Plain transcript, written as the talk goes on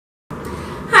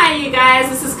Hi you guys,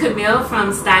 this is Camille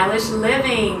from Stylish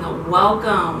Living.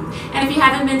 Welcome. And if you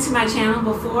haven't been to my channel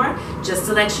before, just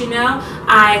to let you know,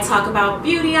 I talk about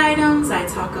beauty items, I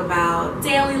talk about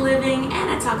daily living, and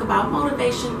I talk about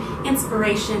motivation,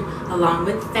 inspiration, along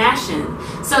with fashion.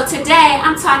 So today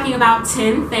I'm talking about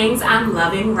 10 things I'm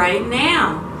loving right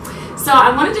now. So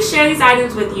I wanted to share these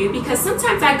items with you because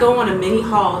sometimes I go on a mini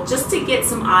haul just to get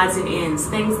some odds and ends,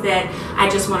 things that I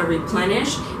just want to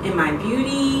replenish in my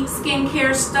beauty,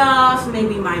 skincare stuff,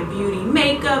 maybe my beauty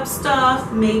makeup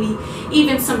stuff, maybe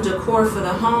even some decor for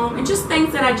the home, and just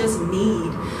things that I just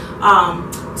need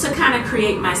to kind of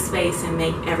create my space and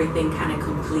make everything kind of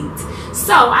complete.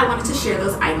 So I wanted to share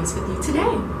those items with you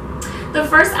today. The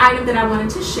first item that I wanted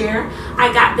to share,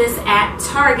 I got this at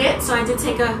Target, so I did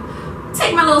take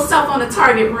my little self on a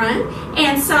Target run.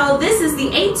 And so this is the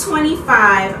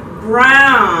 825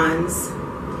 bronze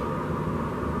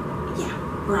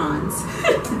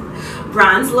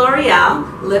L'Oreal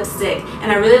lipstick,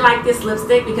 and I really like this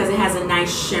lipstick because it has a nice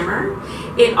shimmer.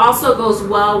 It also goes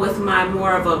well with my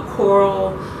more of a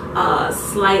coral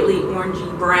slightly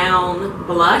orangey brown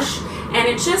blush, and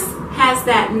it just has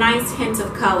that nice hint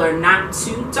of color, not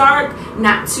too dark,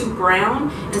 not too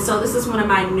brown. And so this is one of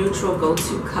my neutral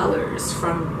go-to colors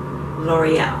from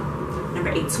L'Oreal,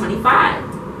 number 825.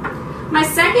 My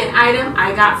second item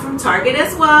I got from Target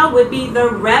as well would be the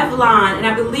Revlon, and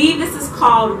I believe this is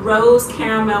called Rose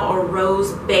Caramel or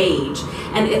Rose Beige,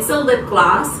 and it's a lip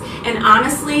gloss. And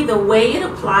honestly, the way it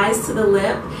applies to the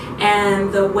lip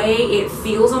and the way it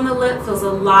feels on the lip feels a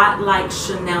lot like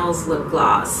Chanel's lip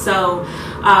gloss. So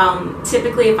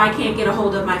typically if I can't get a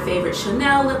hold of my favorite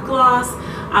Chanel lip gloss,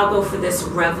 I'll go for this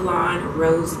Revlon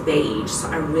Rose Beige. So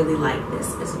I really like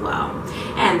this as well.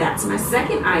 And that's my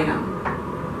second item.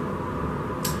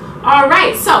 All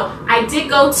right, so I did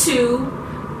go to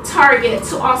Target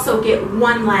to also get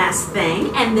one last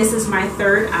thing, and this is my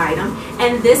third item,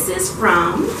 and this is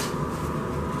from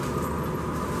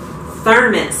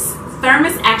Thermos.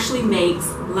 Thermos actually makes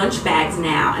lunch bags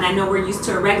now, and I know we're used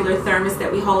to a regular thermos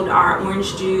that we hold our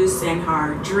orange juice and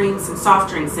our drinks and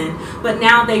soft drinks in, but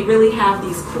now they really have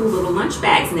these cool little lunch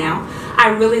bags now. I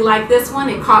really like this one.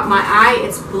 It caught my eye.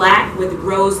 It's black with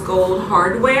rose gold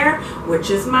hardware, which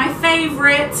is my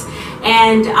favorite,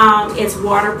 and it's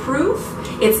waterproof.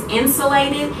 It's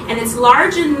insulated, and it's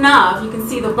large enough, you can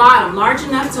see the bottom, large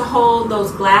enough to hold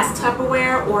those glass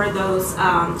Tupperware or those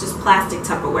just plastic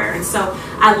Tupperware. And so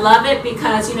I love it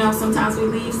because, you know, sometimes we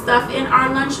leave stuff in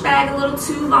our lunch bag a little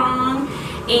too long,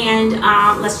 and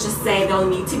let's just say they'll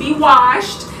need to be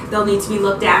washed, they'll need to be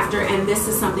looked after, and this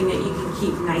is something that you can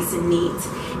keep nice and neat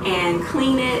and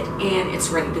clean it, and it's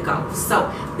ready to go. So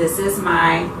this is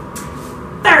my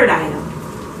third item.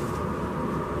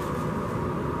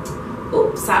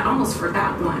 Oops, I almost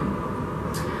forgot one.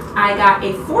 I got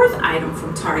a fourth item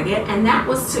from Target, and that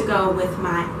was to go with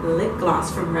my lip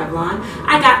gloss from Revlon.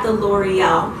 I got the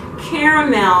L'Oreal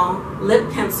Caramel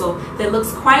Lip Pencil that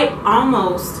looks quite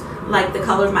almost like the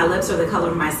color of my lips or the color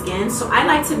of my skin. So I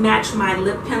like to match my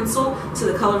lip pencil to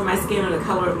the color of my skin or the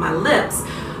color of my lips.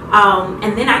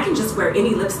 And then I can just wear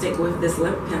any lipstick with this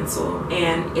lip pencil,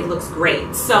 and it looks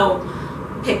great. So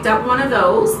picked up one of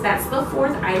those. That's the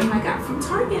fourth item I got from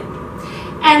Target.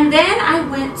 And then I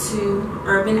went to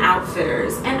Urban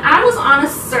Outfitters, and I was on a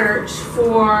search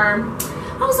for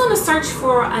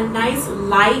a nice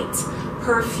light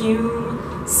perfume,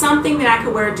 something that I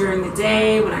could wear during the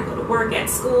day when I go to work, at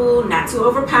school, not too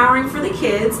overpowering for the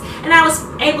kids. And I was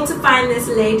able to find this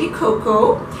Lady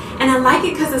Cocoa, and I like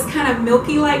it because it's kind of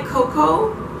milky like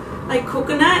cocoa, like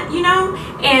coconut, you know,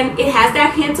 and it has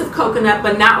that hint of coconut,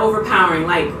 but not overpowering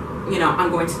like, you know, I'm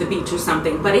going to the beach or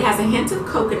something, but it has a hint of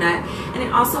coconut, and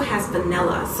it also has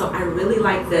vanilla, so I really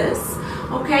like this.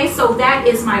 Okay, so that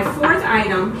is my fourth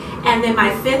item, and then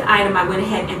my fifth item, I went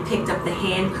ahead and picked up the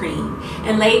hand cream.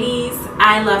 And ladies,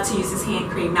 I love to use this hand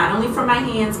cream, not only for my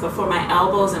hands, but for my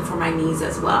elbows and for my knees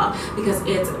as well, because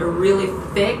it's really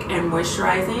thick and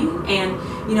moisturizing, and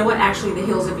you know what, actually the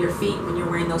heels of your feet, when you're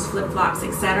wearing those flip-flops,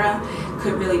 etc.,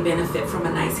 could really benefit from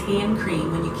a nice hand cream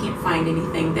when you can't find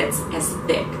anything that's as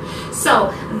thick.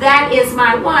 So that is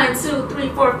my 1, 2, 3,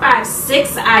 4, 5,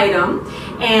 6 item,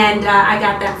 and I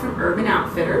got that from Urban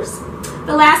Outfitters.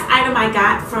 The last item I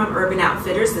got from Urban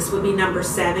Outfitters, this would be number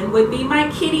 7, would be my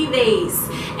kitty vase.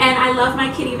 And I love my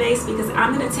kitty vase because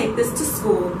I'm going to take this to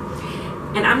school,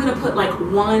 and I'm going to put like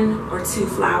 1 or 2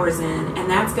 flowers in, and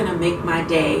that's going to make my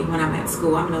day when I'm at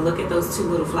school. I'm going to look at those 2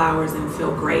 little flowers and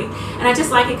feel great. And I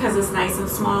just like it because it's nice and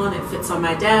small, and it fits on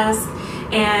my desk,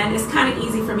 and it's kind of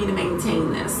easy for me to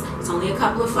maintain this. It's only a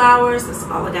couple of flowers. That's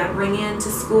all I got to bring in to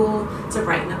school to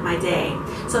brighten up my day.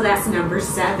 So that's number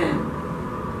 7.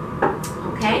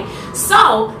 Okay,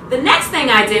 so the next thing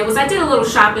I did was I did a little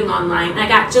shopping online. I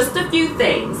got just a few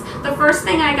things. The first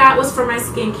thing I got was for my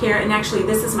skincare, and actually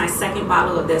this is my second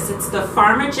bottle of this. It's the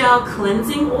Pharmagel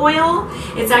Cleansing Oil.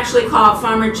 It's actually called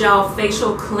Pharmagel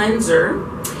Facial Cleanser,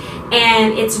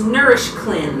 and it's Nourish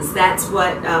Cleanse. That's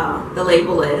what the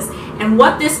label is. And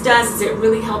what this does is it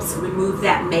really helps remove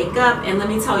that makeup. And let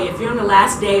me tell you, if you're on the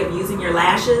last day of using your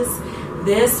lashes,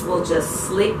 this will just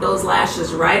slick those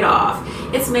lashes right off.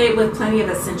 It's made with plenty of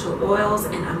essential oils,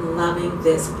 and I'm loving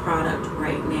this product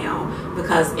right now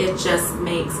because it just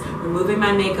makes removing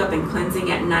my makeup and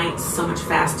cleansing at night so much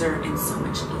faster and so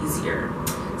much easier.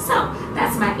 So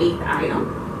that's my 8th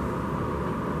item.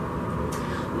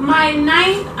 My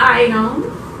 9th item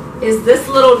is this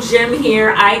little gem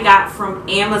here I got from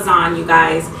Amazon, you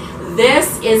guys.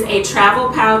 This is a travel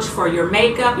pouch for your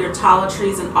makeup, your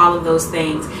toiletries, and all of those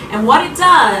things. And what it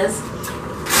does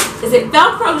is it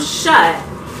velcros shut,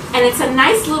 and it's a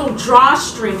nice little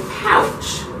drawstring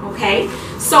pouch, okay?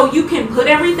 So you can put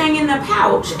everything in the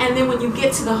pouch, and then when you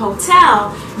get to the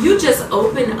hotel, you just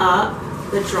open up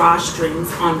the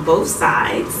drawstrings on both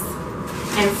sides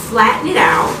and flatten it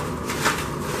out,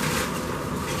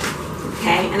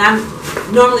 okay? And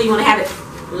normally you want to have it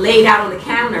laid out on the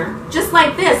counter just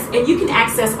like this, and you can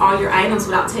access all your items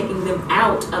without taking them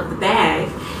out of the bag.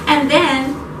 And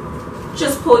then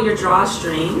just pull your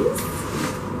drawstrings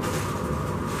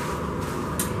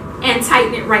and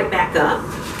tighten it right back up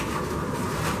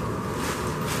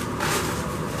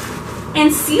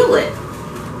and seal it,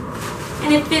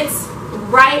 and it fits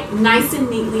right nice and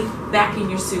neatly back in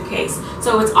your suitcase.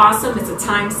 So it's awesome. It's a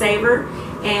time saver.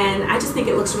 And I just think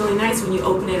it looks really nice when you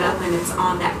open it up and it's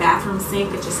on that bathroom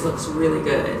sink. It just looks really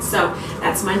good. So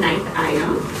that's my 9th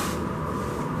item.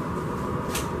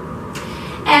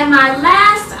 And my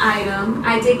last item,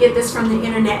 I did get this from the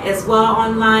internet as well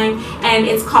online, and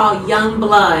it's called Young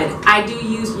Blood. I do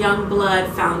use Young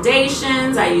Blood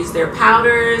foundations. I use their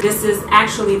powders. This is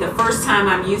actually the first time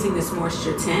I'm using this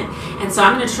moisture tint, and so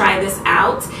I'm going to try this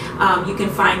out. You can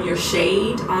find your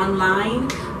shade online.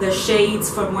 The shades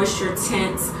for moisture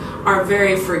tints are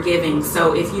very forgiving,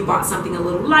 so if you bought something a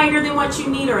little lighter than what you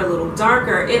need or a little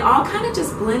darker, it all kind of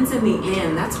just blends in the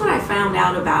end. That's what I found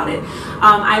out about it.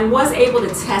 I was able to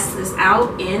test this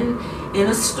out in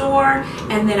a store,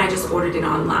 and then I just ordered it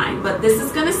online. But this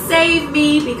is going to save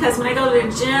me because when I go to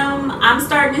the gym, I'm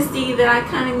starting to see that I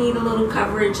kind of need a little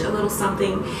coverage, a little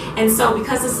something. And so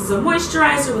because this is a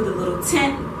moisturizer with a little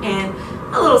tint and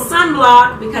a little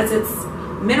sunblock, because it's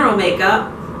mineral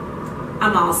makeup,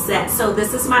 I'm all set. So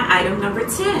this is my item number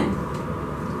 10.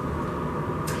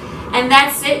 And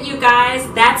that's it, you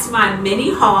guys. That's my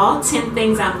mini haul, 10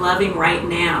 things I'm loving right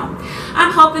now.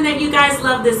 I'm hoping that you guys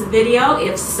love this video.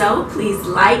 If so, please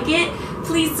like it.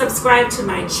 Please subscribe to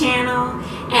my channel.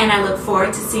 And I look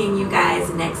forward to seeing you guys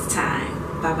next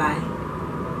time. Bye-bye.